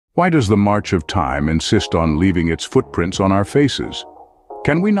Why does the march of time insist on leaving its footprints on our faces?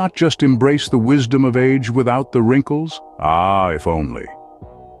 Can we not just embrace the wisdom of age without the wrinkles? Ah, if only.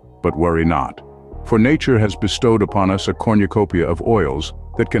 But worry not, for nature has bestowed upon us a cornucopia of oils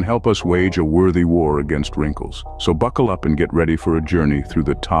that can help us wage a worthy war against wrinkles. So buckle up and get ready for a journey through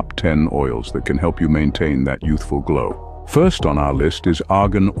the top 10 oils that can help you maintain that youthful glow. First on our list is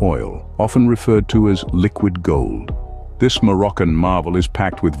argan oil, often referred to as liquid gold. This Moroccan marvel is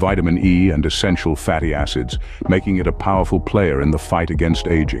packed with vitamin E and essential fatty acids, making it a powerful player in the fight against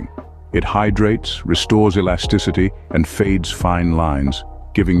aging. It hydrates, restores elasticity, and fades fine lines,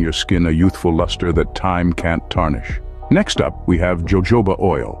 giving your skin a youthful luster that time can't tarnish. Next up, we have jojoba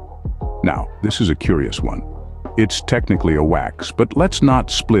oil. Now, this is a curious one. It's technically a wax, but let's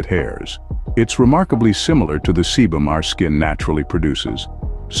not split hairs. It's remarkably similar to the sebum our skin naturally produces,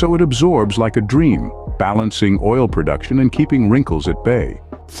 so it absorbs like a dream, balancing oil production and keeping wrinkles at bay.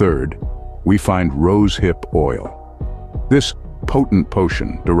 Third, we find rosehip oil. This potent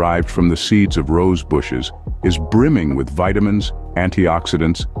potion, derived from the seeds of rose bushes, is brimming with vitamins,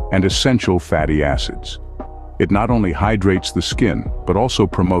 antioxidants, and essential fatty acids. It not only hydrates the skin, but also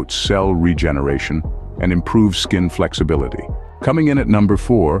promotes cell regeneration and improves skin flexibility. Coming in at number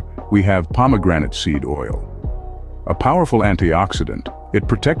 4, we have pomegranate seed oil. A powerful antioxidant, it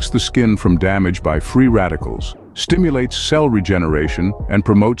protects the skin from damage by free radicals, stimulates cell regeneration, and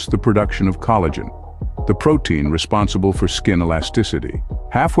promotes the production of collagen, the protein responsible for skin elasticity.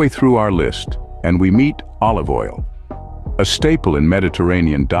 Halfway through our list, and we meet olive oil. A staple in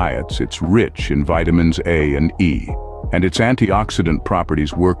Mediterranean diets, it's rich in vitamins A and E, and its antioxidant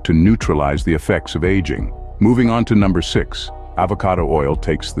properties work to neutralize the effects of aging. Moving on to number 6, avocado oil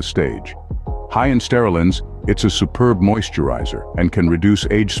takes the stage. High in sterolins, it's a superb moisturizer and can reduce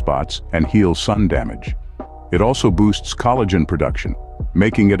age spots and heal sun damage. It also boosts collagen production,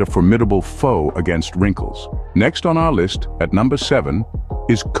 making it a formidable foe against wrinkles. Next on our list, at number 7,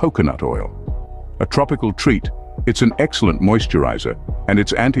 is coconut oil. A tropical treat, it's an excellent moisturizer, and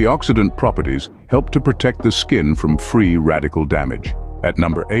its antioxidant properties help to protect the skin from free radical damage. At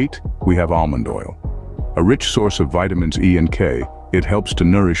number 8, we have almond oil. A rich source of vitamins E and K, it helps to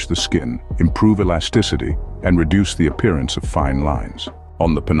nourish the skin, improve elasticity, and reduce the appearance of fine lines.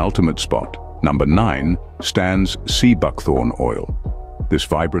 On the penultimate spot, number 9, stands sea buckthorn oil. This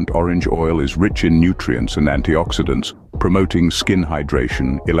vibrant orange oil is rich in nutrients and antioxidants, promoting skin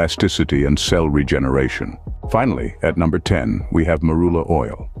hydration, elasticity, and cell regeneration. Finally, at number 10, we have marula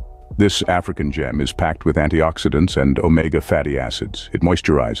oil. This African gem is packed with antioxidants and omega fatty acids. It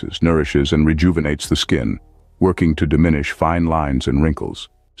moisturizes, nourishes, and rejuvenates the skin, working to diminish fine lines and wrinkles.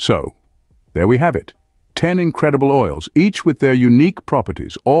 So, there we have it. 10 incredible oils, each with their unique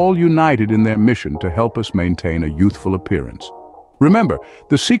properties, all united in their mission to help us maintain a youthful appearance. Remember,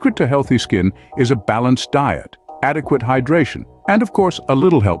 the secret to healthy skin is a balanced diet, adequate hydration, and of course, a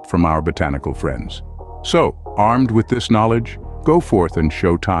little help from our botanical friends. So, armed with this knowledge, go forth and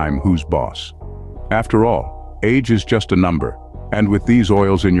show time who's boss. After all, age is just a number, and with these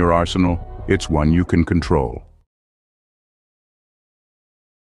oils in your arsenal, it's one you can control.